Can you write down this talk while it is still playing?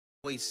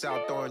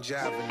South Orange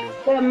Avenue.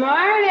 Good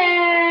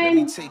morning. Let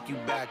me take you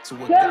back to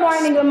what good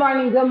morning, good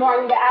morning, good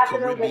morning, good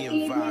afternoon, good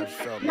evening.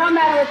 No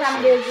matter what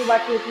time it is you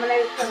watch this, my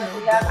name is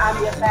Timothy Duck.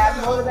 I'm your fast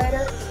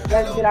motivator.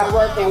 Let's get our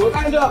work in. We're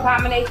going to do a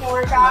combination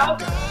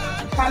workout.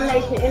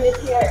 Combination in the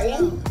chair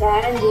and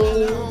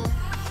standing.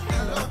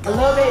 A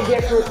little bit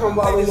different from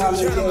what we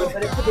normally do,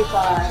 but it should be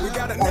fun.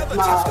 That's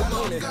small.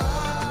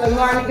 Good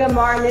morning to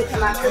my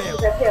sisters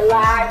that's here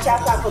live.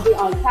 Shout out for being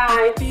on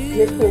time.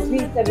 Miss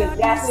Teresa, Miss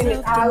Daphne,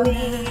 Miss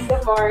Ali.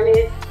 Good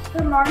morning.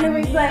 Good morning,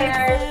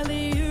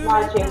 replayers.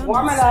 Marching,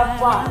 warming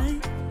up.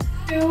 1,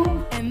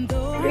 2,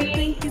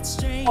 3,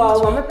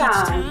 4. One more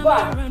time.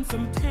 1,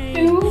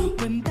 2,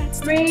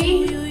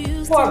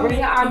 3, 4. Bring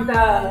your arms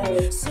up.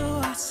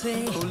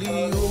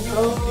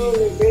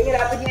 Bring it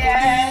up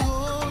again.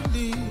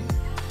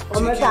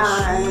 One more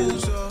time.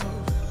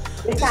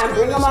 This time,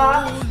 bring them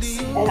up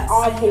and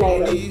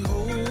alternate them.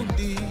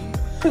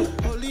 2,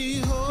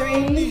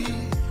 3,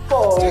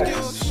 4.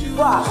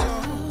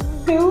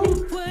 1, 2,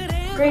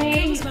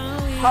 3.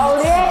 Hold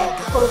it.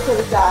 Pull it to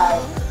the side.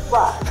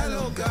 1,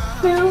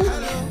 2,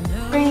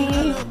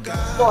 3,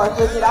 4.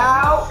 Switch it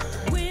out.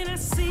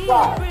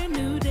 1,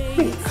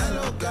 2,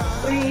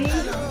 3,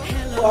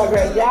 4.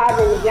 Great job.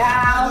 Bring it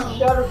down.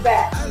 Shoulders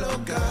back.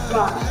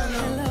 1,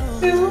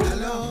 2,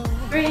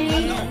 3.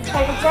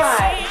 Take a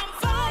stride.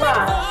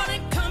 1,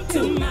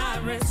 2,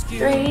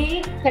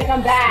 3. Take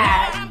them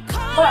back.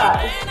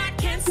 1,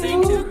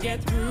 2,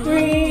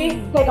 3.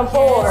 Take them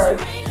forward.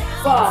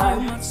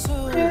 1,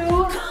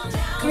 2,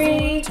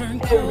 3.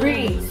 And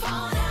reach.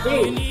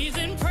 Reach.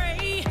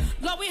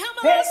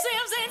 Hit.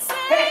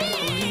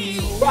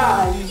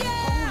 1,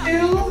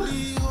 2,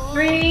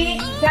 3.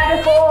 Tap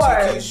it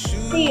forward.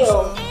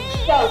 Heel.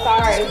 So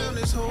sorry.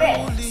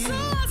 Hit.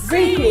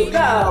 Reach it.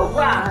 Go.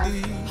 1,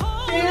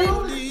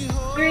 2,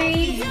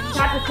 3.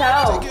 Tap the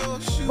toe.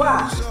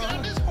 1,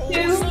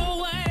 2,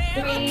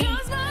 3,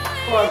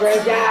 4.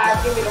 Great job.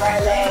 Give me the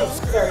right leg.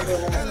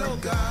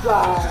 1,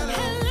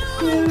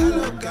 2,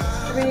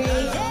 3.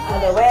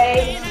 Other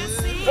way.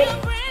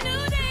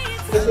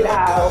 Push it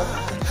out.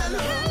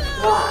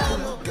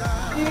 1,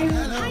 2,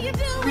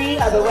 3.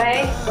 Other way.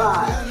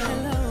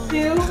 1,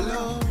 2,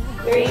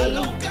 3.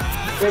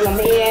 Bring them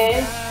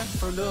in.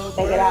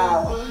 Take it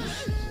out.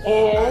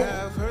 And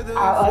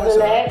our other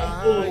leg.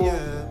 In.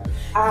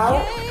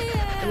 Out.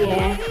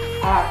 In.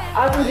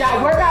 Awesome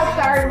job. Workout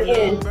starting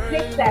in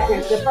 6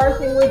 seconds. The first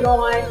thing we're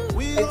doing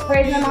is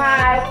praise them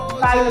high,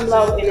 find them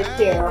low in the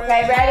chair.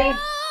 Okay, ready?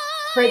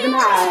 Praise them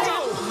high.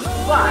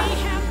 1,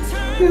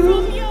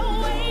 2,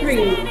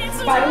 3.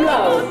 Find them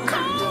low.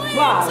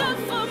 1,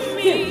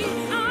 2,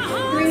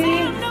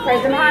 3.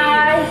 Praise them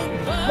high.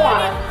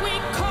 1,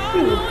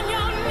 2,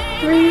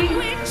 3.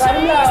 Find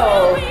them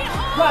low.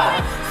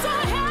 1,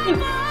 2,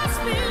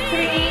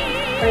 3.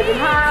 Praise them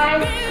high.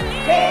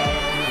 Hit.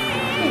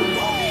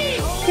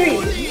 3.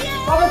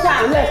 One more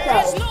time. Let's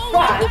go.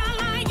 1,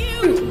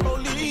 2,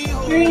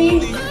 3.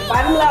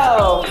 Bottom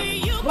low.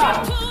 1,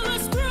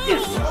 2,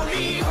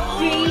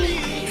 3.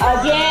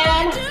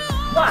 Again.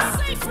 1,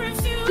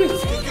 2,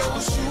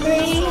 3.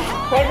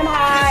 Praise them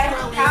high.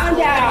 Count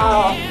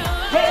down.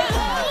 Hit.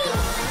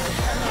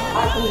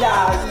 Awesome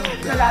job.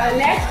 So now the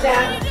next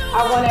step, I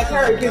want to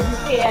encourage you, if you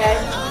can,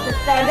 to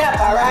stand up,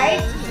 all right?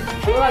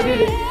 We're going to do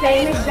the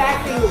same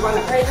exact thing. We're going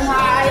to praise them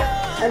high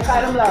and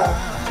fight them low.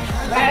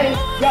 Ready,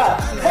 go.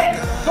 Hit.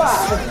 1,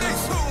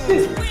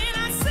 2,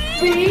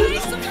 3,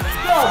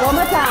 4. One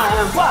more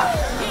time. 1,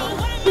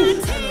 2,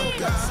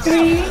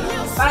 3.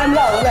 Bottom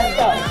low. Let's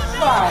go.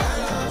 1,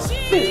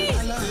 2,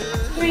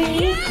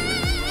 3,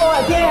 4.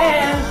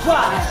 Again. 1,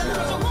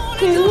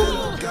 2,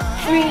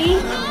 3.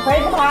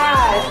 Praise them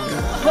high.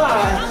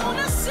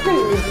 1,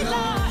 2,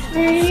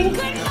 3,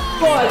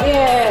 4.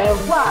 Again.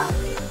 1,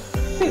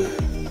 2,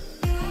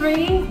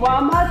 3.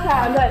 One more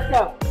time. Let's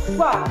go.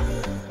 1,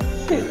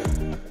 2,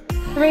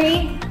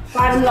 3.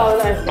 Bottom low.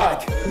 Let's go.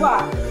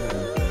 1,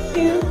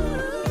 2,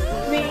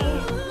 3,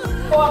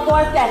 4.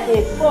 4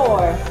 seconds.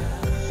 4,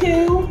 2,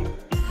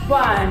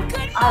 1.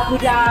 Awesome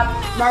job.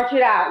 March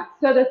it out.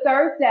 So the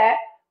third set,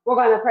 we're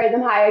going to praise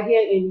them high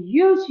again, and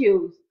you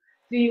choose.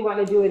 Do you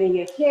want to do it in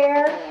your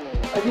chair,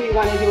 or do you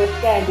want to do it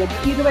standing?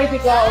 Either way you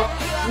go,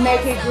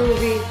 make it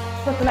groovy.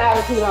 Put some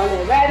attitude on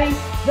it. Ready?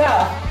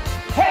 Go.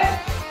 Hit.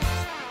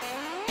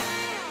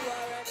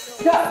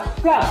 Go.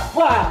 Go.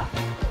 1,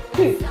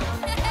 2,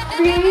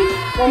 3.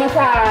 One more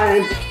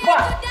time.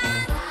 1,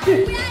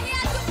 2,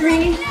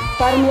 3.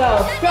 Bottom low.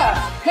 Go.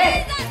 Hit.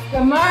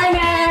 Good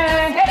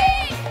morning. Hit.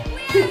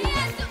 2,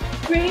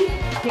 3.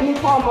 Give me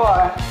 4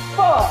 more.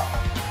 4,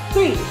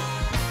 3,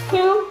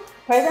 2.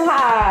 Praise them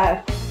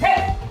high.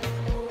 Hit.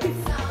 2,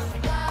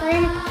 3.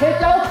 Hit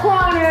those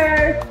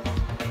corners.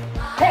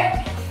 Hit.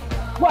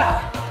 1.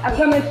 I'm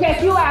coming to check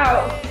you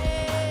out.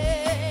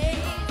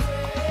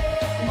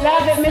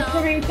 Love it, Miss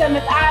Teresa,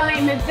 Miss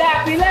Eileen, Miss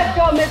Daphne. Let's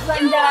go, Miss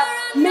Linda,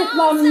 Miss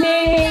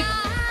Monique.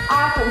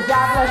 Awesome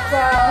job, let's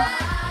go.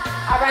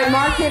 All right,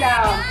 mark it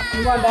out.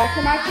 I'm going back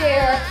to my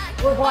chair.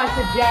 We're going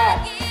to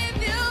jack.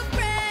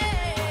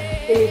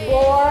 3,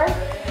 4,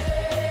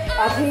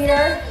 Up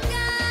here,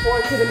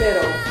 or to the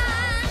middle.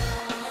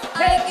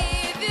 Hip,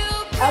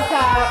 up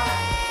top,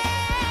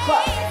 1,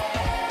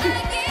 2,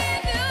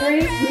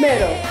 3,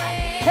 middle.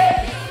 Hip,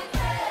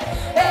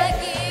 hip,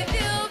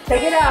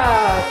 take it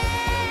up.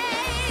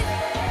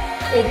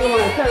 If you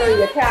want to turn on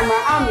your camera,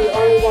 I'm the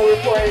only one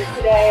recording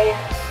today.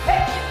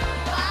 Hip,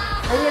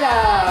 take it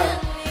up.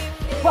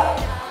 1,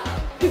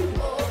 2,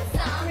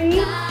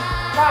 3,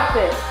 cross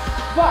it.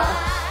 1,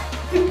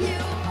 2,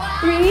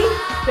 3,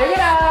 take it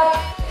up.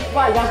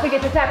 1, don't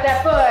forget to tap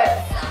that foot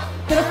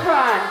to the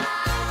front.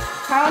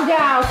 Count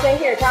down, stay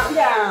here, count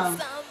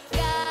down.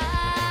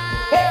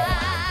 Hip.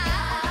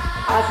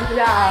 Awesome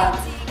job.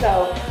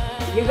 So,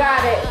 you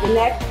got it. The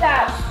next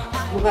step,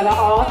 we're gonna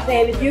all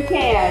stand if you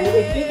can.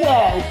 If you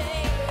can.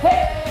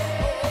 Hip.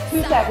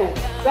 2 seconds.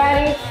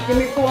 Ready? Give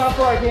me 4 and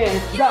 4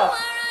 again. Go.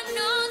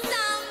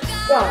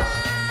 1,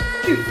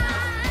 2,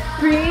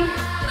 3,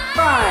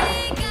 5.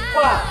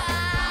 1,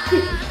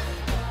 2,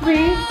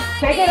 3.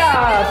 Take it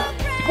up.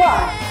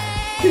 1,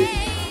 2,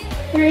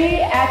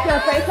 3. Exhale,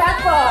 face that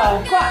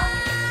foot. 1,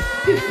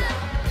 2,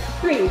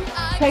 3.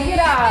 Take it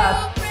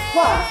up.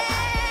 1,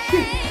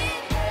 2,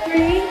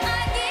 3.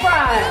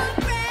 5.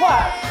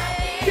 1,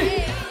 2,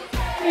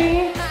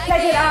 3.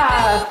 Take it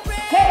up.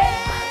 Hip.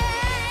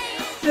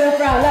 To the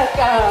front. Let's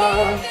go.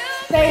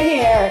 Stay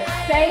here.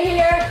 Stay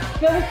here.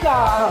 Feel the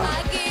song.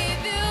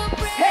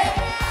 Hip.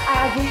 I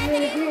give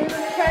you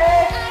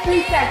 3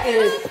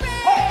 seconds.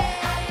 Hip.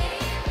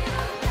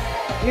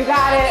 You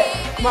got it.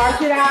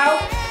 March it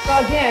out. So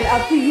again,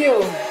 up to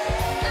you.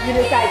 You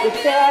decide to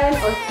stand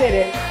or sit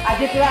it. I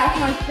did the last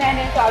one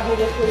standing, so I'll do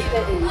this one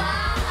sitting.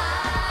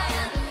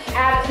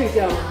 Attitude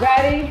zone.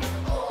 Ready?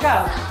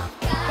 Go.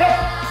 Hip.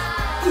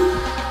 2,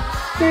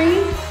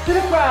 3. To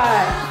the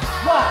front.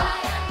 1,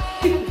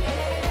 2,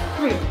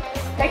 3.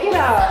 Take it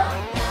up.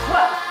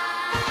 1,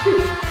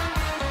 2,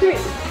 3.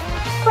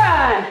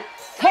 Front.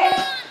 Hip.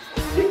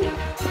 2,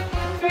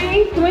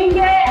 3. Swing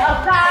it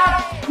up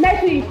top. Make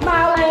sure you're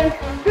smiling.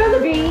 Feel the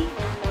beat.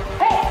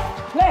 Hey,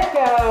 let's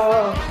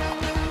go.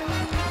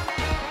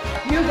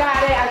 You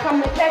got it. I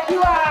come to check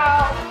you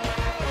out.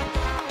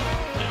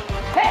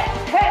 Hey,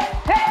 hey,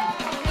 hey.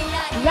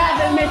 Got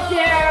it, Miss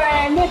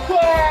Sharon. Miss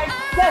Sharon.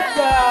 Let's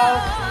go.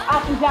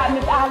 Awesome job,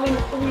 Miss Ali,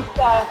 Miss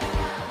Teresa.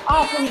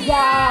 Awesome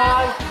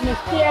job, Miss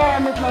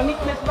Sharon, Miss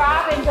Monique, Miss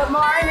Robin. Good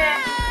morning.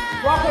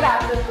 Walk it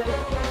out, sisters.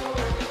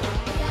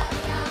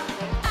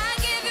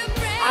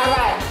 All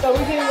right, so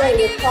we're getting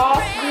ready to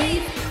cross,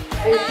 reach,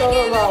 and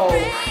shoulder roll.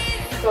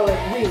 So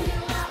it's reach,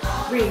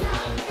 reach,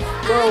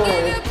 roll,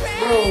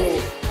 roll,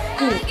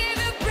 reach,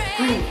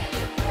 reach,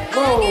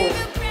 roll,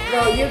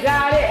 roll. You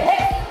got it.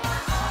 Hey,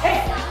 hey,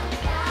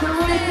 2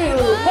 and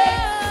 2. Hey,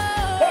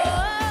 hey.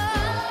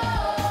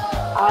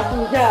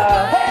 Awesome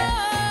job. Hey.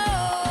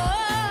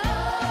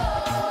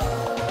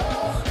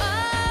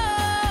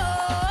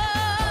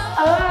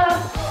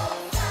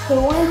 2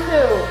 and 2.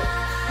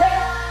 Hey,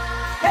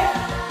 hey.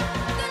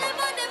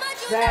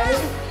 Ready?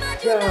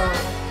 Go.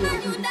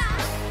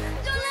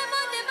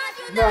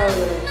 Roll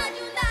it.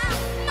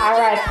 All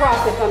right,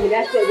 cross it for me.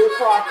 That's it. We're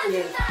crossing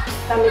it.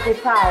 Stomach is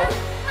tight.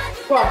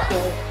 Cross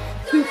it.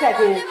 2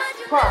 seconds.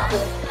 Cross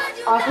it.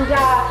 Awesome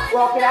job.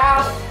 Walk it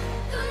out.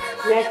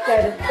 Next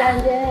set is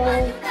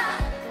standing.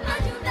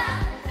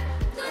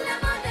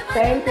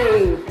 Same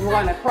thing. We're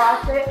going to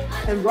cross it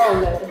and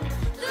roll it.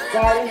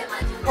 Ready?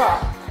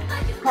 Cross.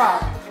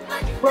 Cross.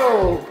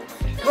 Roll.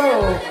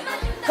 Roll.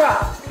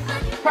 Cross.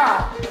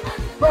 Cross.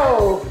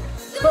 Roll.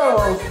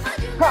 Roll.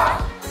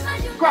 Cross.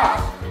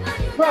 Cross.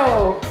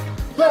 Roll.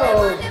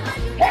 Roll.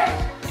 Hey.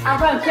 I'm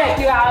going to check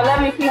you out.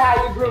 Let me see how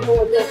you groove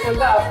with this one.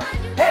 Go.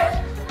 Hey.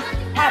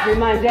 Happy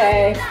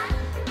Monday.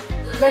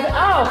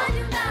 Oh,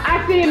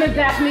 I see you, Miss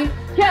Daphne.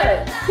 Kill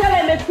it. Kill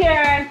it, Miss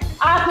Karen.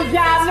 Awesome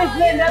job, Miss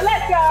Linda.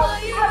 Let's go.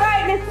 All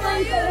right, Miss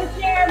Teresa, Miss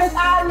Sharon, Miss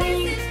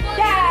Ali.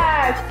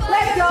 Yes.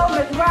 Let's go,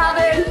 Miss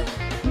Robin,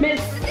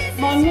 Miss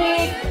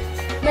Monique,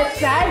 Miss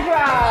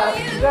Sandra.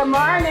 Good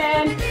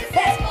morning.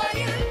 Hey.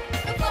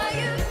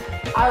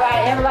 All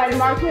right, everybody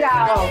mark it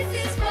out.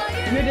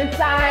 You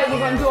decide. We're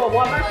going to do it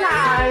one more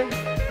time.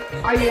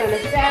 Are you going to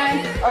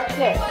stand or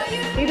sit?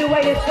 Either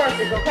way is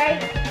perfect, okay?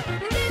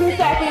 2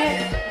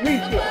 seconds.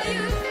 Reach it.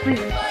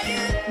 Reach.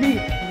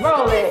 Reach.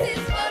 Roll it.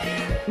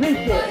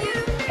 Reach it.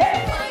 Hey.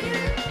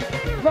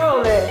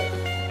 Roll it.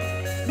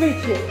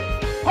 Reach it.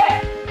 Hey.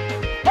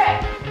 Hey.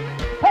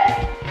 Hey.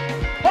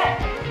 Hey.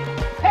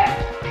 Hey.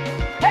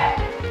 Hey.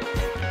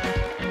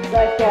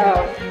 Let's go.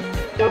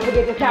 Don't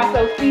forget to tap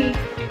those feet.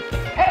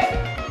 Hey.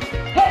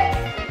 Hey.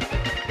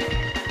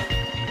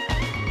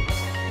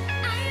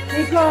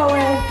 Keep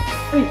going.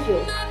 Reach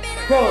it.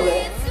 Roll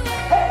it.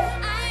 Hey.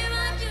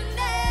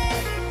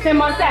 10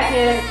 more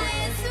seconds.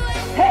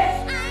 Hey.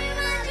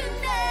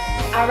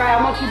 All right, I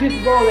want you to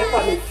just roll it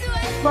for me.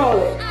 Roll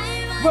it.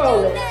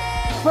 Roll it.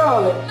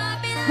 Roll it.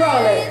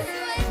 Roll it.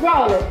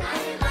 Roll it.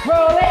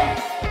 Roll it.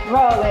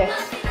 Roll it.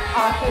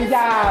 Awesome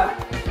job.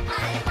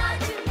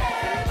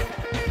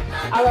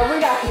 All right, we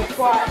got some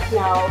squats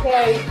now,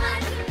 okay?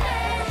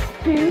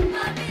 2,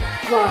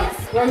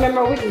 1.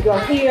 Remember, we can go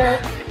here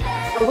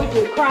or we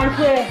can crunch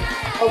it,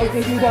 or we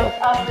can do those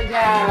up and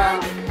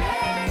down.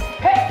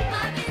 Hey!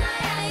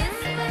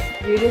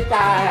 You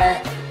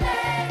decide.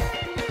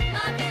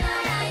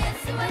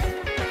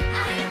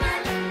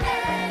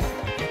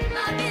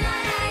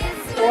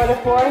 Or the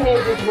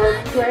forehead just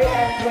works straight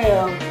as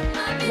well.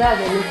 Love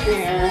it, Miss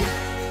Sharon.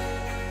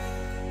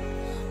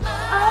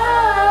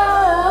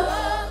 Oh,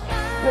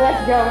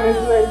 let's go, Miss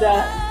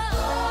Linda.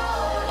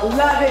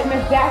 Love it,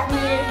 Miss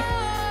Daphne.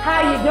 How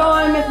you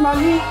doing, Miss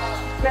Monique?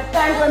 Miss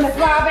Sandra, Miss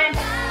Robin.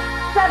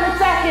 7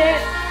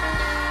 seconds.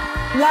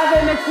 Love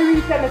it, Miss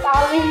Teresa, Miss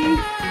Ali.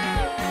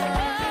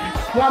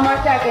 1 more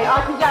second.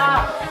 Archie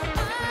job.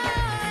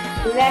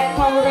 Next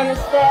one, we're gonna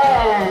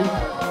stand.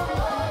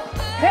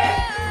 Hey.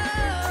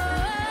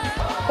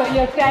 So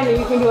you're standing.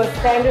 You can do a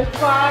standard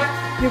squat.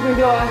 You can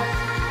do a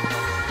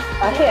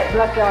hip.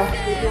 Let's go.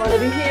 If you want to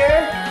be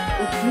here,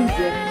 it's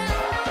easy.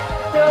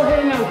 Still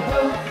hitting them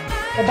glutes,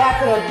 the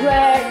back of those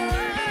legs.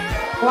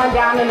 One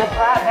down in the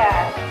flat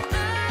back.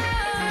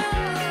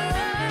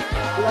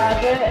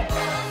 Love it.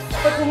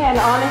 Put your hand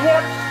on the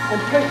hip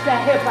and push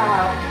that hip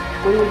out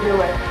when you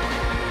do it.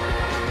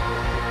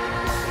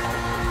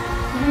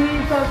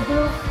 Squeeze those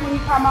glutes when you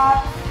come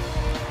up.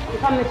 I'm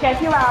coming to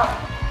check you out.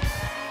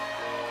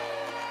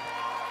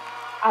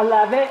 I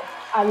love it.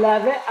 I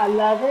love it. I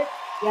love it.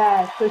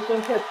 Yes, push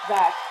those hips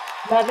back.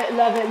 Love it,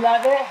 love it,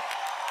 love it.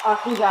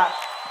 Off you go.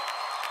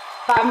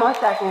 5 more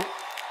seconds.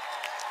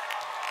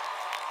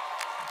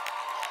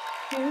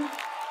 2.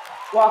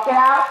 Walk it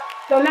out.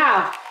 So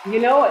now, you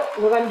know it.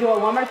 We're going to do it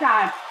one more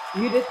time.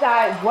 You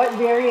decide what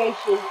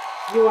variation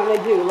you want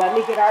to do. Let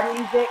me get our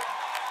music.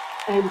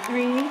 And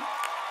 3,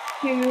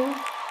 2,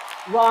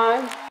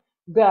 1,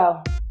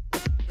 go.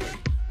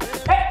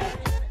 Hey!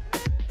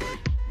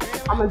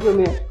 I'm going to do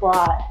me a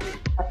squat.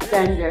 A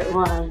standard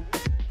one.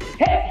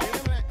 Hey!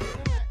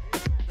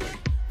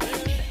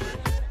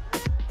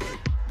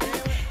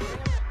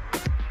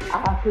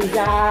 Awesome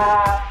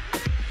job.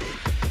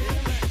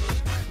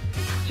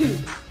 2.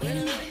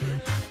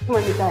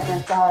 20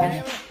 seconds,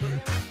 sorry.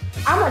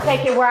 I'm going to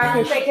take it where I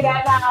can shake it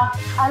out now,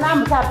 and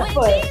I'm going to tap the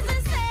foot.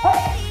 Hey!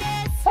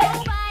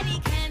 Hey!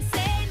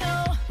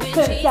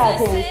 10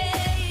 seconds.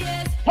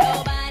 Hey!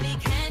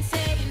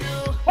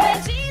 Hey!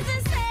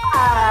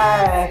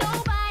 5.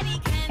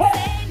 Hey!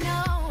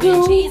 2.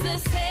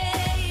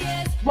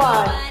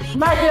 1.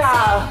 My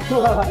job.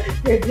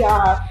 Good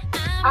job.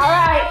 All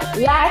right,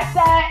 last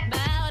set.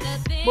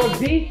 We'll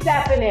be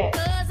stepping it.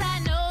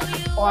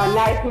 Or a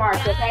nice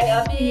march, okay?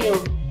 Up to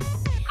you.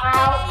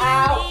 Out,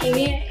 out, in,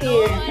 in.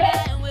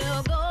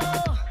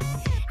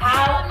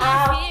 Out,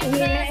 out, in, in.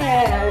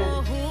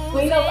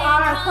 Swing those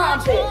arms,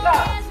 pump it. Go.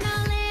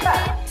 Go.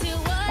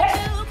 Hey.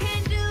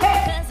 Hey.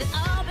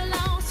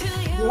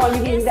 You want to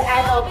use the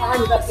elbow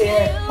arms up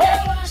there. Hey.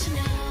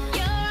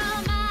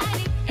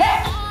 Hey.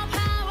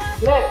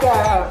 Let's go.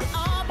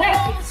 Hey.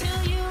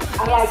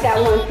 I like that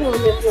one too,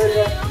 Miss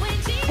Linda.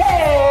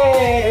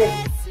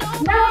 Hey.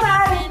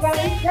 Nobody's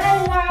gonna say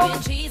no.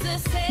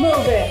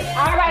 Move it.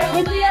 All right,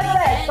 with the other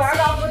leg. Start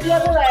off with the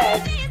other leg.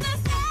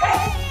 Hey.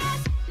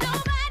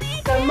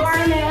 Good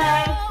morning.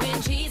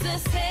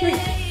 3,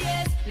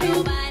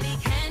 2,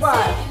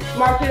 1.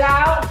 March it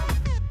out.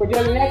 We're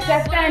doing the next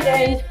set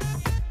standing.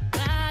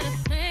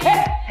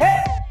 Hey, hey,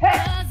 hey.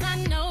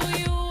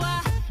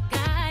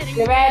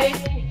 You ready?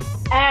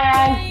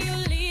 And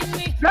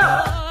go.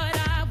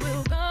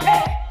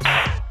 Hey.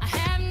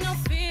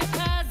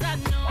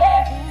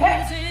 Hey,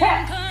 hey,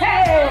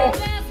 hey.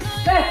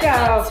 Let's go.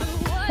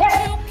 Hey.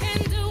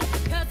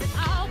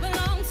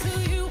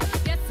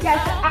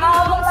 Yes,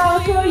 I'll belong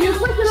to you.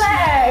 Put your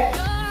legs.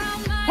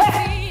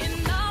 Hey.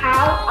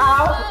 Out,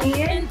 out,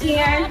 in.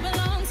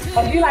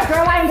 If you like,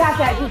 girl, I ain't got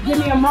that. Just give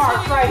me a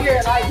mark right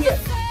here, right here.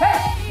 Hey,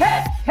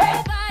 hey,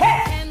 hey, hey.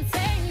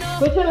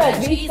 Put your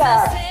legs, be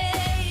sharp.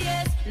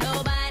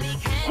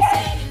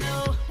 Hey.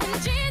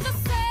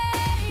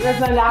 Miss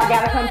Linda, I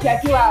gotta come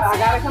check you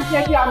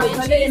out. Miss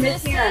Linda and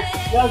Miss Sharon.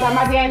 Those are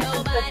my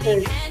dancing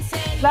sisters.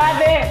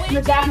 Love it.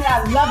 Miss Daphne,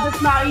 I love the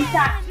smile each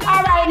time.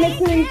 All right, Miss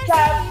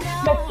Teresa,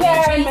 Miss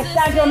Karen, Miss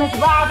Sandra, Miss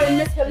Robin,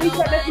 Miss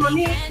Alicia, Miss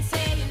Monique.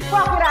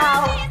 Walk it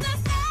out.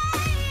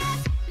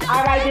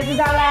 All right, this is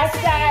our last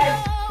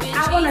set.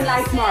 I want a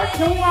nice march.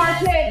 2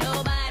 marches.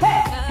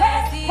 Hey,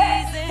 hey,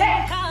 hey,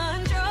 hey.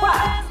 1,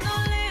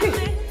 2,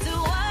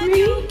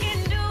 3,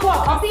 4.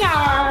 Up the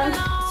arms.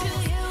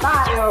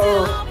 5.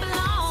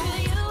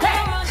 Hey,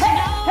 hey,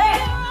 hey.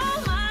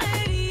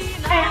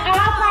 And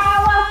our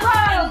power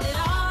flow.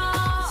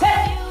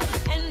 Hey.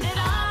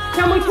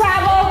 Can we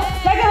travel?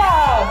 Take it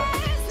off.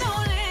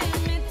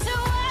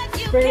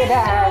 Bring it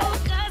back.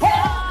 Hey,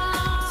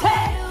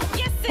 hey,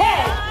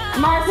 hey.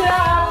 March it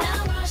up.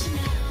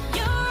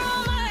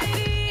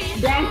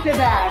 Dance it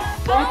back.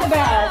 Dance it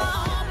back.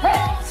 Hey,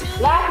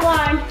 last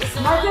one.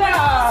 March it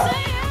up.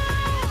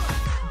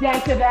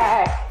 Dance it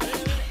back.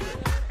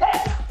 Hey,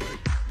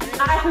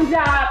 awesome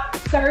job.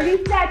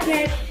 30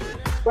 seconds.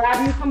 Grab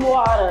you some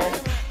water.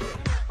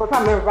 We're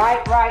coming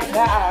right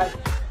back.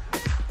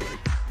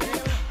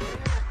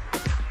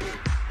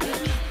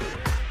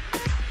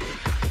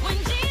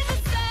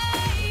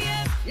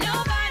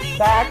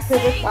 Back to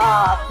the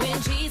top.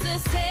 When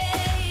Jesus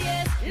says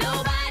yes,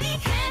 nobody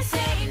can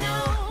say no.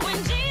 When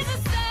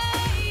Jesus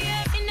says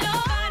yes,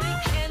 nobody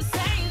can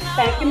say no.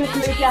 Thank you, Miss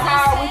Alicia.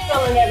 How are we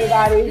feeling,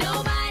 everybody?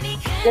 Nobody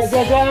can Good,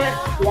 good, good?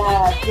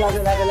 Yes, love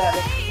it, love it, love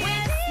it.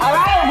 All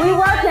right, we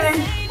working.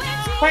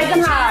 Praise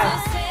them high.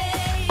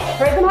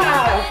 Praise them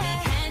high.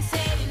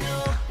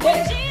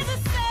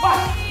 One,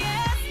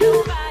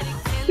 2,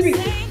 3.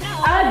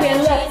 Again,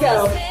 let's go.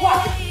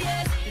 1,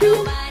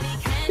 2,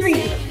 3.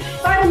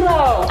 Start them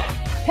low.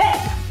 Hey,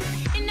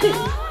 2,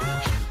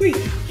 3.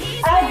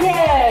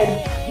 Again.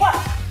 1,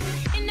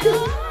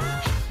 2,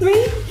 3.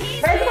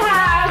 Praise them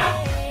high.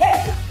 Hey,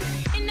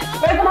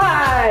 praise them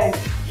high.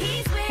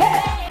 Hey,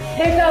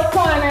 hit those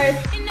corners.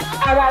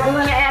 All right, we're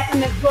gonna add some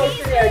this voice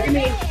to there. Give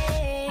me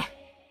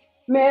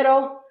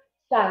middle,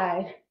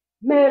 side,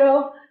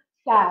 middle,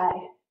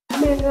 side,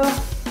 middle,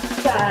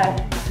 side,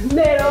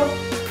 middle.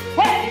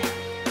 Hey,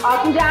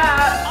 awesome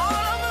job.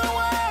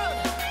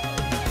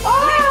 Oh,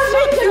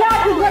 Mr.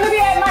 Knox is gonna be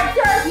at my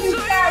church this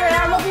Saturday.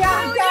 I'm gonna be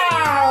out of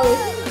town.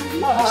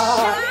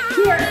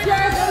 Here at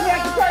church, gonna be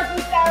at the church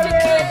this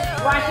Saturday.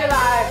 Watch it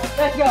live.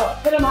 Let's go.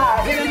 Hit them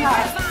high. Hit them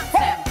high.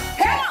 Hey,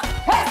 hey,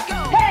 hey,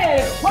 hey.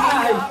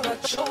 1,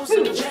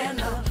 2,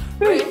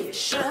 3,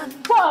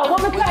 4.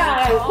 One more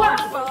time. 1,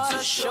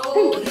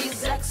 2,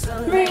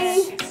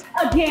 3.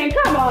 Again,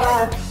 come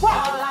on.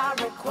 1,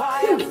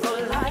 2,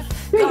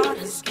 3,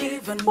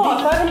 4.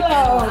 Let them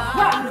go.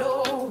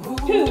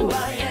 1, 2,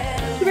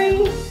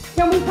 3.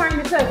 Can we turn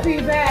this up?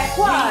 Feedback.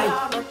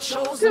 1,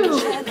 2,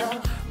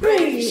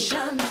 3,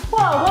 4.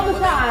 One more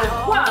time.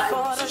 1,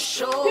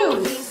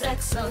 2,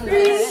 3.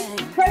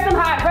 Praise them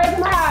high. Praise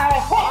them high.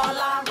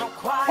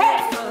 Hey.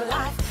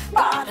 Hey.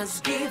 God has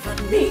given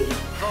me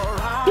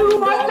 2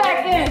 more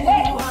seconds.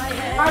 Hey.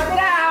 Mark it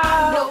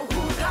out.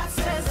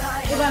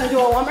 We're gonna do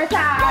it one more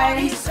time.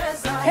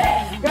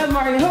 Hey. Good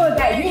morning. Who is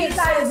that? You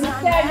decided to be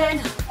standing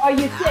or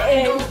you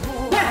sitting?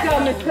 Let's go,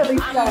 Miss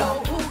Felicia.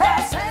 Hey.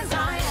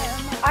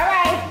 All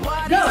right.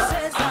 Go.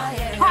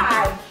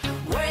 High.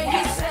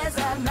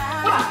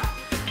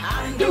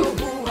 1, 2,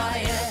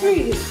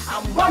 3.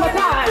 One more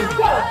time.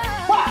 Go.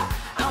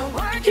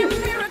 1, 2,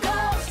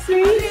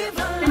 3.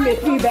 Give me a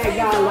feedback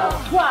down low.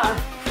 1,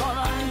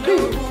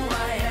 2,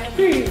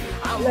 3.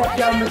 Let's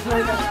go, Miss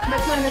Linda.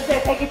 Miss Linda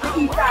said take it to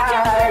east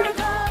side.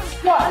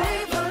 1,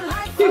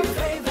 2,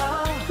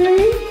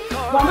 3.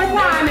 One more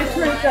time, Miss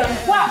Linda.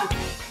 1,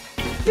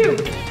 2,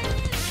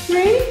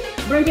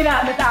 3. Bring it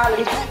up, Miss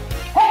Ollie.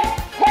 Hey,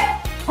 hey,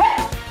 hey,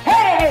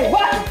 hey. 1,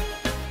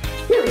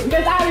 2.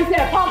 Miss Ollie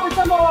said pump it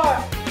some more.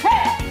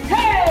 Hey,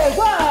 hey.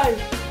 1,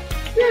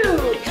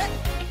 2,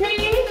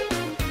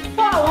 3,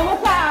 4. One more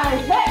time.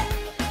 Hey.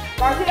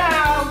 Mark it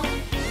out.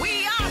 We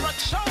are a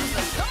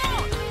chosen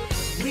song.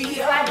 We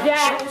are a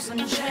Jack. chosen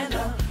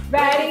generation.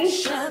 Ready?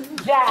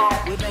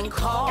 Jack. We've been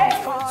called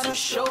for to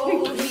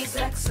show His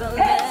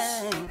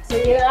excellence.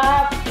 Bring it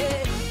up.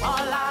 All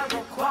I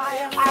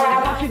require All right, I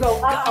want you to go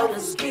up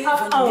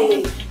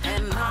only.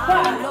 and I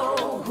 1, know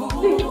who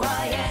 2, I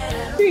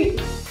am. 3,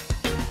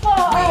 4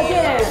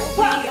 again.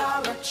 1, We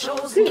are a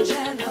chosen 2,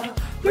 generation.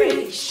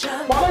 3.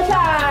 One more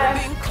time.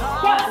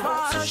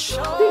 1,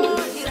 2,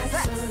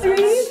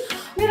 3.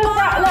 Middle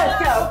front. Let's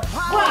go.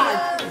 1,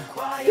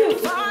 2,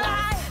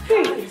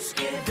 3,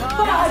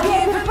 4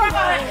 again to the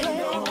front.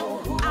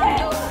 Hey.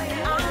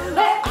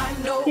 Hey.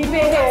 Keep it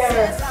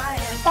here.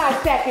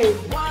 5 seconds.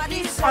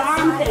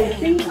 Arms and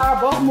feet are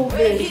both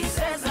moving.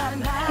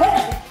 Hey.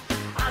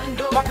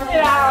 Mark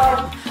it out.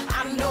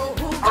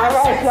 All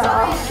right,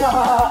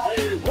 y'all.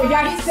 We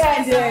got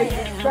standing.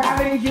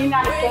 Gravity be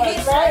nice to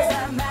us, right?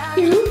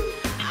 2,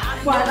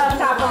 1 up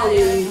top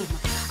only.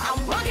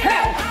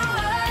 Hey.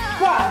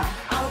 1,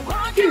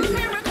 2,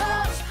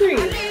 3,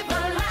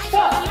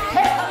 4.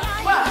 Hey.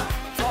 1,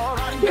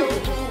 2,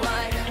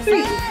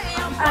 3.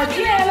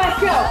 Again, let's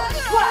go.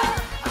 1,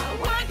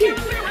 2,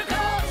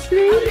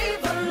 3.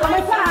 One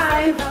more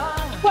time.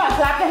 1,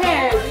 clap the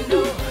hands.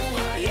 2,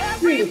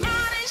 3.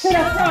 To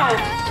the front.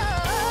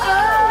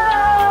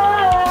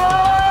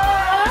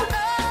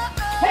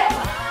 Hey.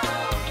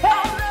 Hey.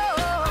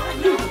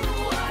 2,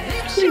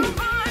 3,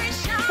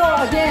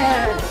 4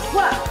 again.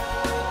 1,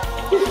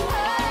 2,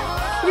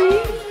 3.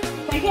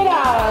 Take it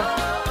off.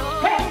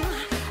 Hey.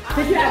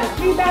 Did you have a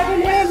feedback in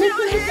there? Miss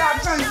Lisa, I'm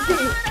trying to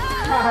see.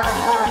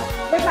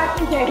 Looks like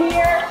you can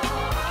hear,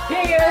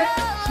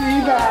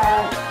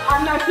 feedback.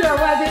 I'm not sure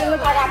whether it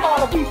looks like I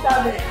caught a piece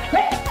of it.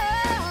 Hey.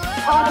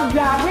 Awesome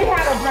job. We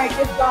had a break.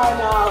 It's gone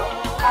now.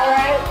 All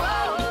right.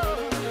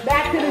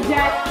 Back to the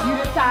Jack. You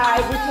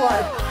decide which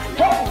one.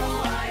 Hey.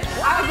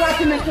 I was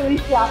watching Miss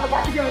Alicia. I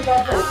forgot to give it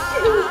that first.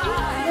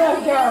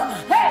 Yes, girl.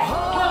 Hey.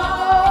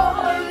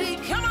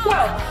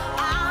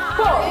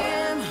 4,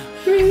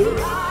 3.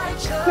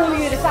 So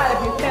you decide if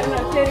you're standing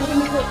up, sitting, give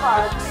me the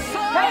card.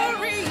 Hey.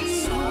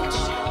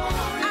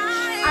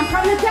 I'm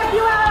coming to check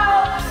you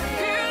out.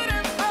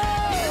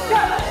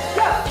 Go,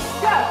 go,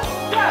 go,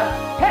 go.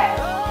 Hey.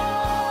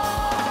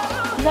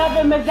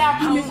 Nothing but that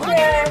from the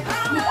chair.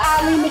 Miss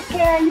Eileen, Miss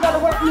Karen, you gotta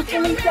work Miss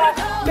Lisa,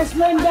 Miss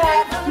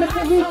Linda, Miss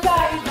Teresa,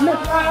 Miss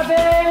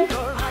Robin.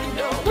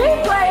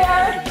 3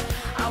 players.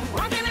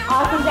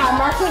 Awesome job,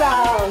 mark it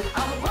out.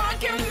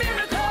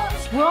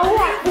 We only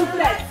have 2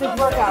 sets this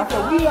workout, so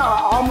we are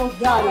almost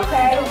done,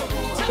 okay?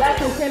 Less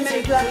than 10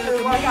 minutes left for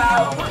the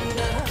workout.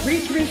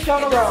 Reach, reach,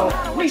 shoulder roll.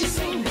 Reach,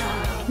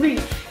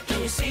 reach,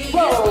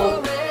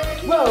 roll,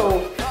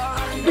 roll,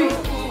 reach,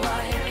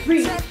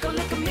 reach,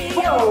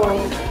 roll,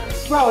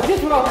 roll.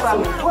 Just roll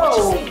from me.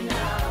 Roll.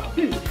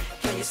 2,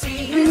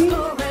 3,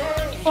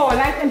 4.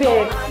 Nice and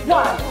big.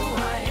 1,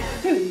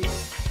 2,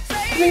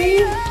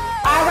 3.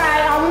 All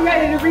right, are we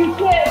ready to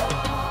reach it?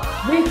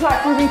 Reach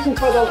like we're reaching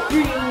for those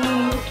 3.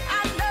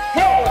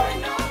 Hey,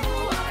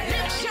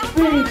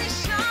 reach.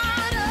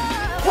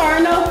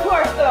 Turn those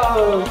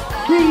torsos.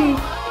 Breathe.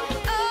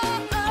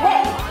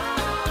 Hey.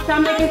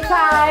 Stomach is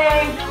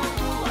tight.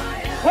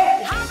 Hey.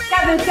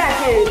 7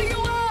 seconds.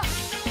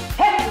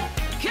 Hey.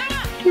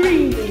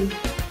 3,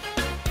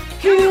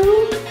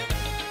 2,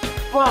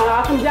 1.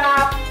 Awesome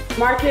job.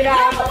 Mark it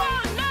out.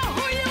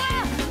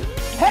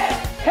 Hey.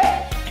 Hey.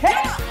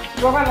 Hey.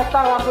 We're going to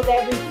start off with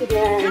that reach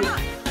again.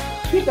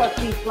 Keep those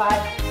feet flat.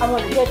 I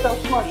want to hit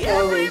those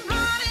muscles.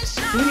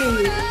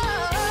 Breathe.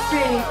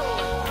 Breathe.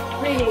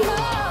 Breathe.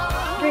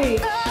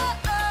 Breathe,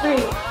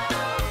 breathe,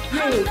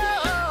 breathe.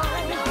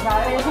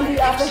 Right, it can be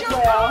up as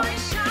well.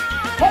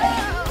 Hey.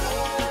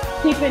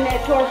 Keeping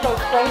that torso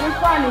straight in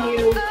front of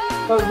you,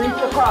 but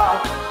reach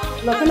across.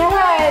 Looking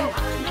ahead,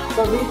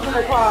 but reaching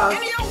across.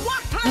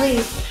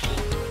 Breathe,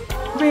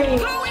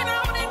 breathe,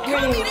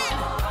 breathe,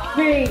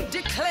 breathe.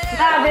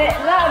 Love it,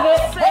 love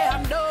it. Hey.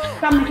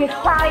 Stomach gets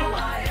tight.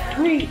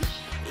 Reach.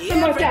 2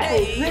 more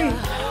seconds.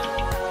 Reach.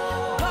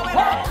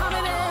 Hey.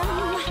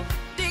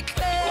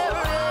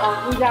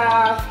 Awesome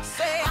job.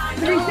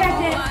 3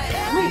 seconds.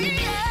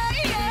 Reach.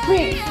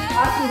 Reach.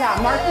 Awesome job.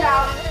 Mark it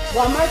out.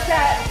 1 more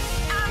set.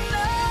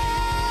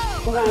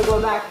 We're going to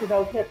go back to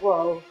those hip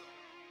rolls.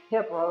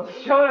 Hip rolls.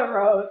 Shoulder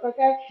rolls.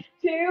 Okay?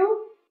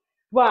 2,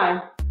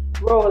 1.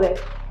 Roll it.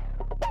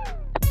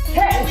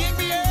 Hey.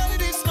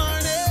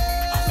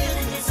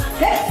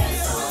 Hey.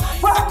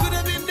 1,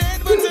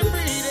 2,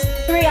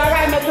 3. All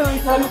right, Miss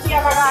Louisa. Let me see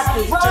if I got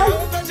you. 1,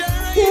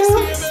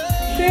 2,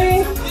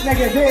 3. Make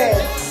it big.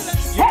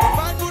 Hey.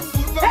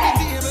 Hey!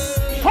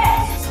 Hey!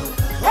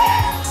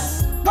 Hey!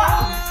 1,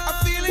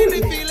 2,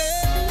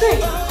 3,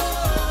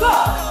 4,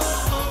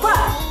 5,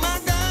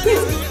 6,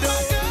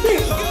 7,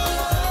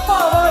 4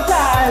 more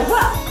times. 1,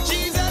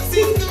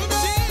 2,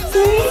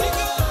 3,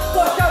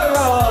 4. Shoulder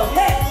roll.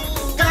 Hey!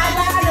 9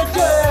 is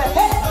good.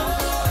 Hey!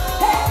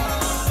 Hey!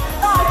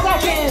 5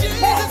 seconds.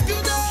 Hey!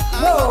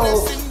 Roll.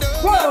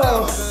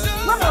 Roll.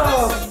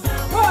 Roll.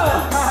 Roll.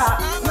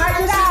 Mark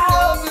it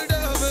out.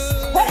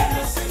 Hey!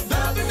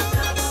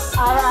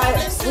 All right.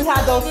 We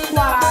have those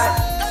squats.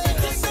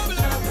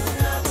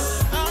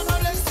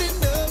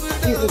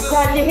 You can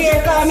scratch your hair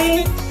for me.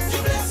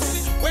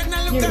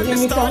 You can give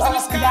me some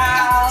up and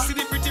down.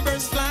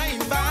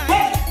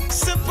 Hey.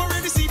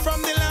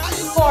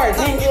 4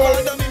 hinges.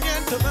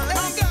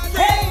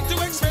 Hey.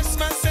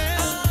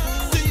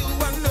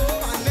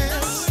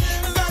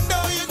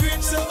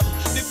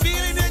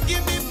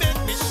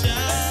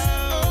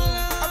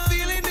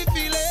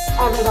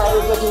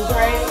 Everybody's looking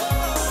great.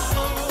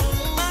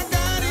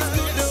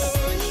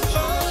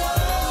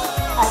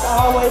 As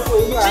always,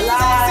 when you are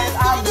live,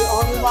 I'm the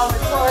only one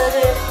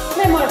recording.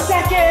 10 more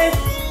seconds.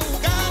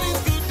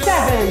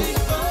 7,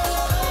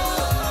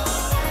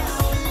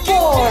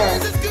 4,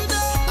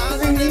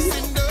 3,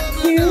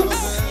 2.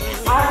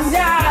 Awesome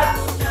job.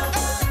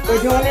 We're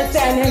doing it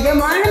standing. Good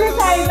morning, Miss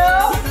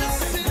Hazel.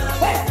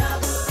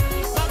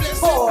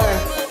 4,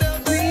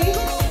 3.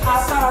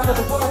 I'll start off with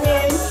the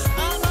forehead.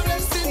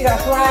 Feet are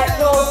flat,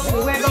 toes to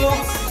wiggle.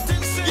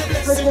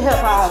 Push the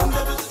hip out.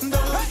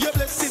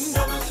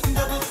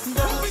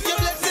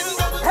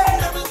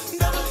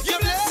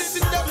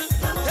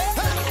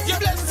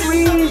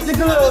 Squeeze the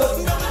glutes.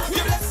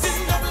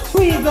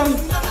 Squeeze them.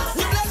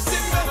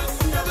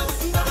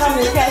 Come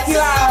to check you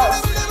out.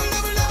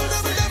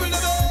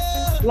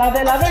 Love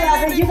it, love it,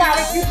 love it. You got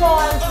it. Keep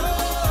going.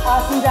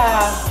 Awesome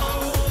job.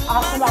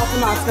 Awesome,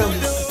 awesome, awesome.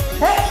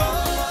 Hey.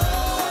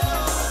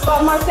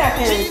 12 more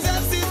seconds.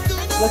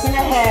 Looking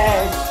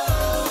ahead.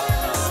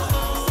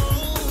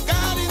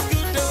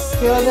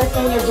 Feel this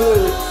in your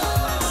glutes.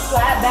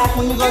 Flat back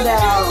when you go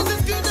down.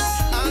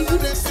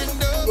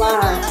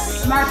 Line.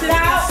 Mark it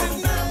out.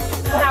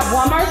 We'll have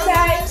 1 more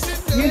set.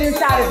 You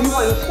decide if you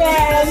want to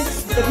stand,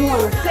 if you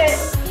want to sit,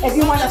 if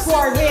you want to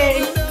forward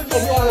rig,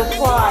 if you want to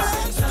squat.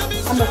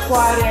 I'm going to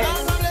squat it.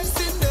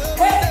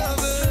 Hey.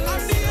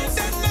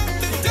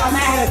 I'm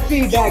adding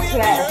feedback to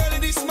that.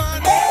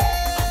 Hey.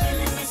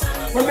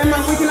 Remember,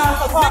 we can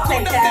also pop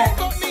take that.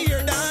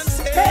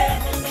 Hey.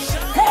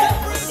 Hey.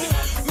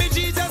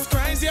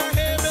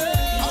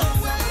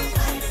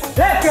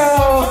 Let's go.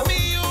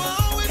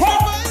 Hey.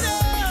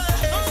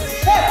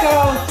 Let's go.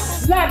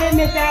 Love it,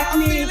 Miss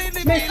Daphne,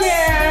 Miss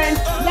Sharon,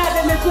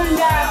 Levin, Miss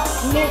Linda,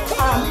 Miss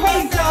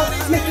Hazel,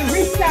 Miss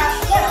Teresa,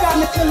 let's go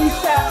Miss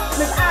Felicia,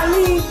 Miss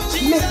Ali,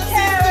 Miss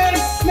Karen,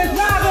 Miss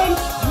Robin,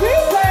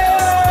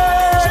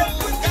 Reaper!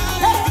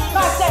 Hey,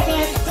 5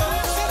 seconds.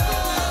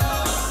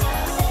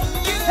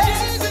 Hey.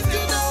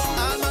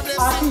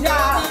 Awesome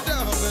job.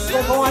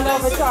 We're going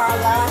over to our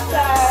last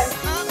side.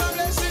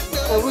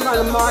 And we're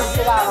going to march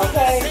it out,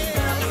 okay?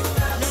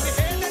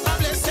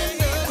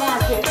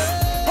 March it.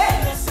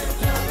 Hey!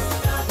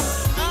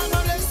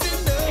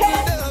 Hey!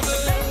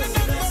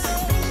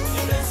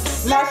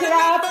 March it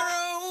up.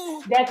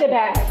 That's it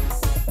back.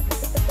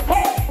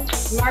 Hey!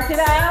 March it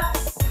up.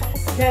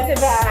 That's it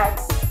back.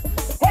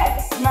 Hey!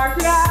 March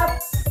it up.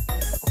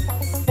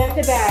 That's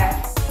it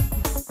back.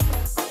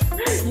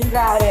 You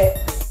got it.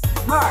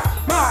 March,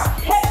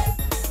 march. Hey!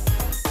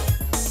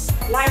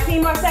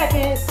 19 more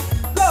seconds.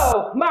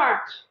 Go,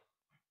 march.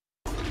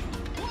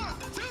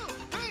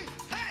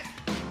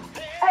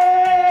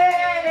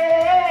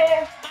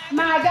 Hey,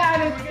 my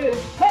God is good.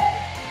 Hey,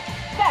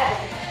 7,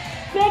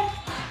 6,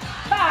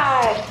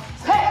 5.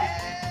 Hey,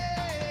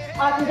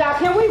 awesome job.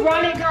 Can we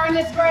run it during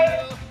this break?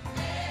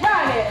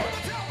 Run it.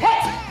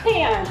 Hey,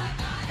 10.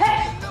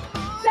 Hey,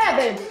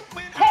 7.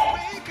 Hey,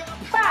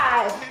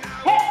 5.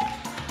 Hey,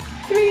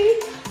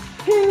 3,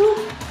 2,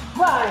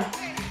 1.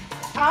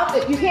 Up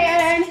if you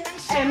can.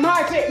 And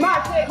march it,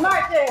 march it,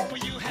 march it.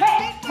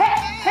 Hey, hey,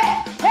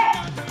 hey, hey.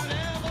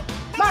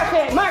 March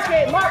it, march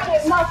it, march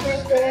it, march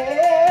it.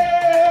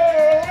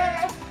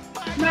 Hey.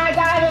 My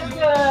God is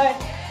good.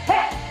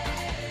 Hey.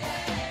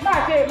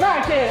 March it,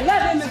 march it.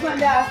 Love it, Miss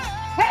Linda.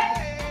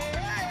 Hey.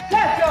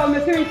 Let's go,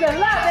 Miss Teresa.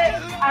 Love it.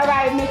 All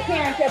right, Miss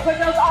Karen said, put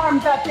those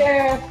arms up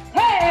there.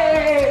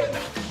 Hey.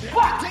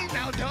 1,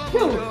 2,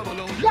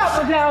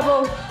 double,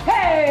 double.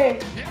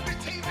 Hey.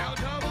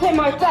 10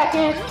 more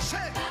seconds.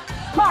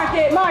 March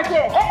it, march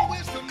it. Hey,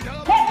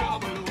 hey,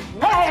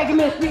 hey, give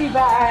me a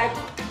feedback.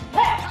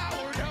 Hey,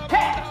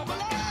 hey,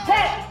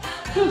 hey.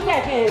 2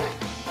 seconds.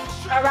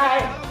 All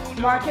right,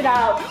 march it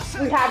out.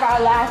 We have our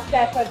last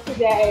step of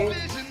today.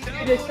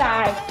 You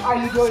decide, are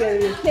you doing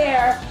it in the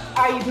chair?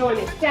 Are you doing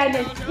it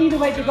standing? Either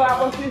way you go, I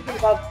want you to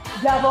think of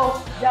double,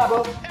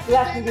 double,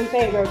 blessings in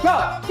favor.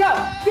 Go, go,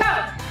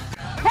 go.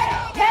 Hey,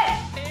 hey.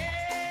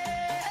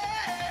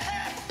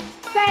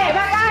 Say,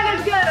 my God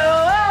is good.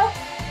 Oh,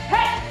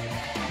 hey.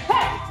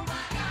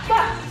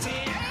 1,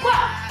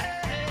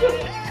 2,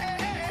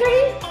 3.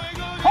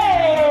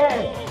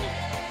 Hey!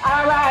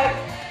 All right,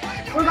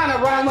 we're gonna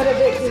run with a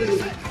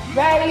victory.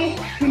 Ready?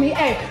 Give me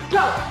 8.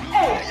 Go!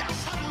 8,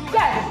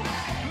 7,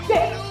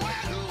 6,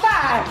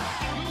 5,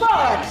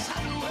 4,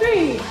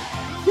 3,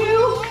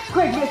 2.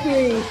 Quick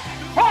victory.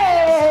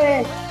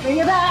 Hey! Bring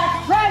it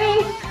back.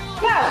 Ready?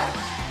 Go!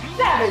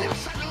 7.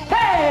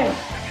 Hey!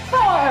 4.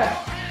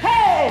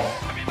 Hey!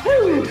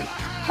 2.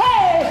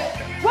 Hey!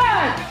 1.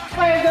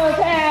 Raise those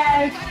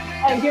hands.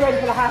 And get ready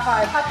for the high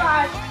five. High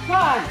five.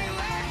 1.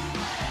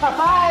 High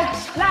five.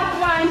 Last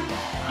one.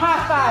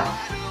 High five.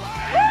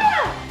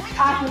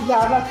 Awesome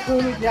job. Let's cool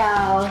it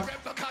down.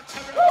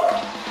 Woo.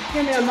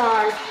 Give me a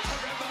march.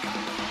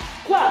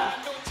 1,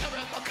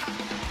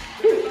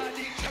 2.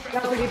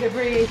 Don't forget to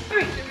breathe.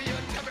 3.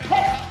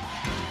 Hey.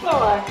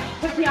 4.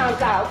 Put the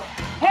arms out.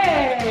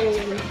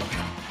 Hey.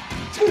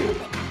 2.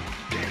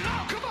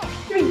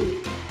 3.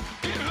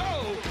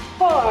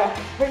 4.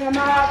 Bring them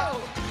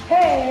up.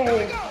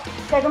 Hey.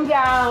 Take them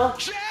down.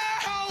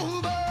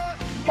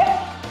 Hey,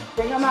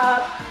 bring them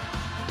up.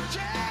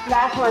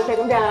 Last one, take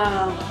them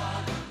down.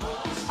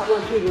 I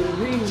want you to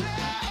reach.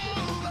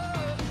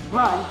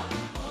 1,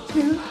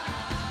 2,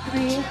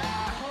 3,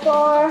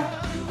 4.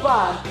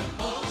 1,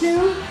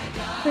 2,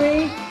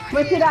 3.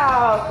 Switch it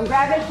out. And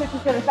grab it, switch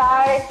it to the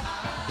side.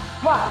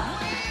 1,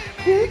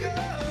 2,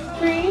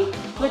 3.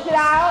 Switch it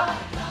out.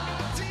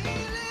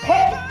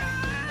 Hey.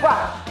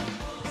 1,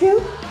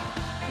 2,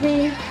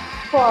 3,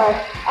 4.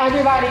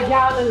 Everybody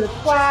down in the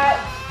squat.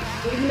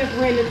 Even if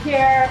we're in the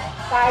chair,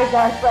 thighs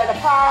are spread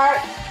apart.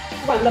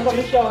 Come on, look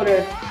over the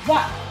shoulders.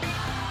 1,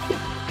 2,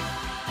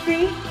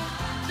 3,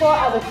 4.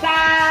 Other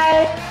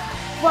side.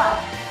 1,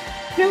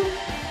 2,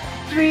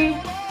 3,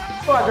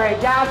 4. Great.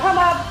 Down. Come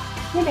up.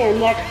 Give me a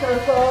neck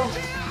circle.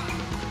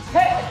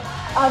 Hey.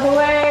 Other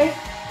way.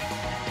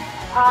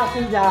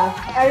 Awesome job.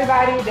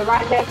 Everybody, the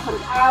right leg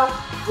comes out.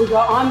 We go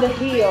on the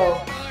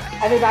heel.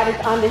 Everybody's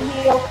on the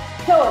heel.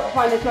 Toes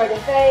pointed toward the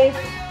face.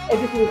 If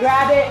you can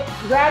grab it,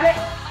 grab it.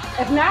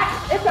 If not,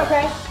 it's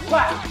okay.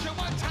 1,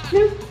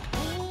 2,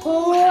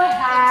 4.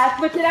 High.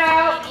 Switch it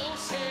out.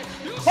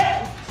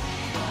 Hey.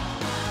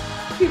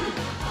 2,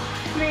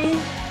 3,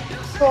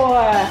 4.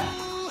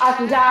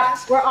 Awesome job.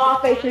 We're all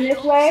facing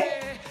this way.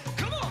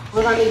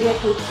 We're going to get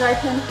some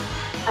stretching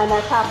and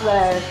our top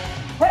leg.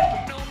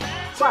 Hey.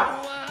 1,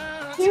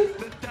 2,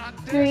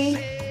 3,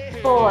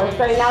 4.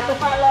 Straighten out the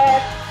front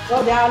leg.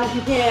 Go down if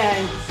you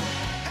can.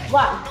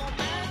 1,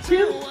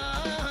 2,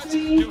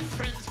 3,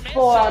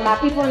 4. My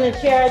people in the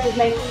chair, just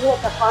make sure you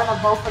hit the front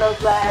of both of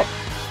those legs.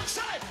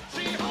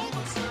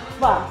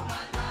 1,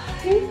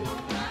 2,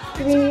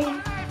 3,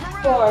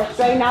 4.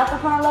 Straighten out the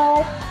front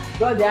leg.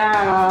 Go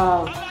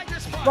down.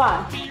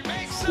 1,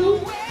 2,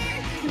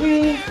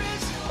 3,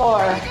 4.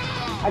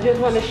 I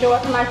just want to show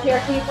up to my chair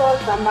people.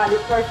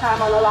 Somebody's first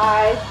time on the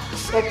live.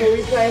 Check the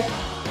replay.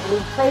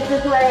 Face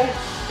this way.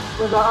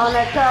 We're going on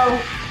that toe.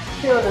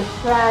 Feel the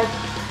stretch.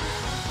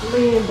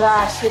 Lean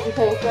back. If you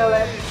can't feel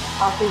it.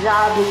 Off the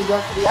job, then you go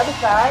to the other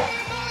side.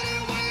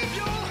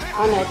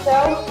 On that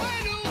toe.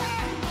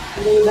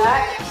 Lean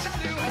back.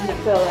 And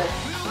feel it.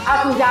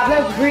 Awesome job.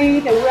 Let's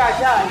breathe and we are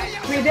done.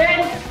 Breathe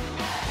in.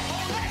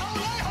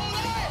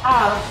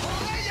 Out.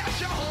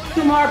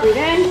 2 more. Breathe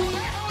in.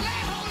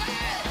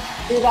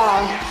 Breathe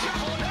out.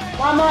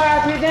 1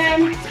 more. Breathe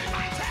in.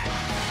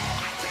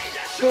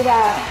 Breathe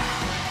out.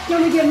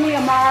 Can you give me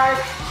a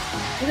mark?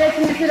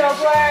 Listen to those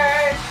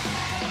words.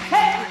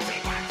 Hey!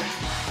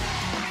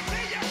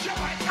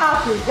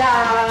 Awesome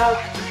job.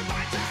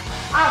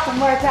 Awesome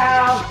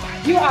workout.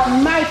 You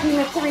are mighty,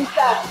 Miss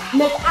Teresa.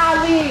 Miss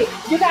Ali.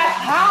 You got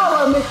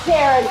power, Miss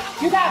Sharon.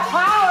 You got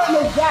power,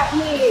 Miss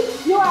Daphne.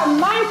 You are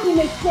mighty,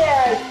 Miss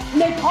Sharon.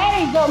 Miss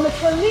Hazel, Miss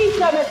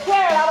Felicia, Miss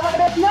Sharon. I don't want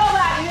to miss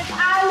nobody. Miss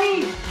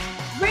Ali.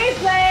 Breathe,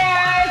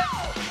 players.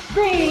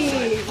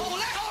 Breathe.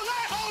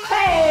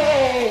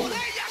 Hey.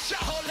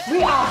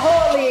 We are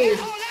holy.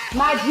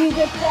 My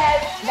Jesus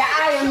said that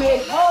I am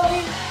made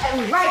holy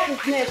and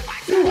righteousness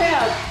through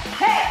him.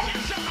 Hey.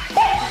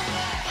 Hey.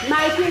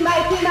 Mighty,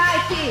 mighty,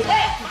 mighty.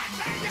 Hey.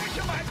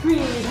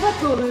 Breathe. We're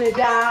cooling it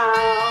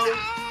down.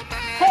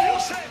 Hey.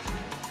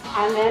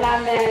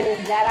 Amen,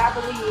 is that I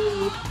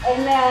believe.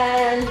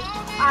 Amen.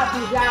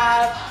 Awesome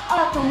job.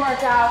 Awesome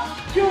workout.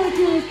 Truly,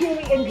 truly,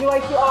 truly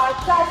enjoyed you all.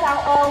 Shout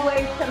out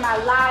always to my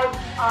live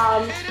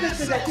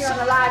sisters that's here on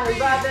the live and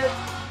brothers.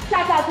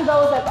 Shout out to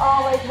those that's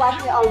always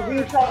watching it on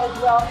replay as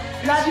well.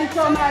 Love you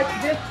so much.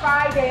 This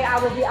Friday, I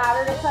will be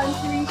out of the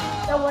country.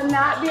 There will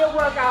not be a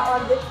workout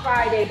on this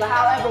Friday. But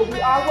however,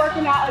 we are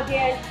working out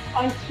again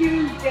on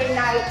Tuesday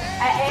night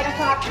at 8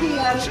 o'clock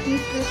p.m.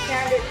 Eastern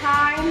Standard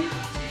Time.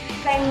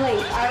 Same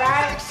link, all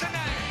right?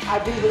 I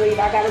do believe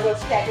I got to go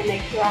check and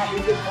make sure I can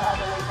get the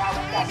other link.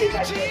 I think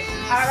I did.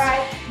 All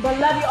right? But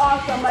love you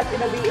all so much.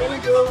 It'll be in the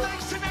group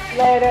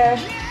later.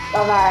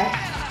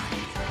 Bye-bye.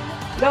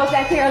 Those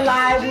that's here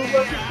live, we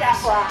will keep that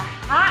for a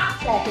hot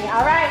second,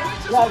 all right?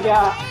 Love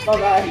y'all.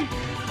 Bye-bye.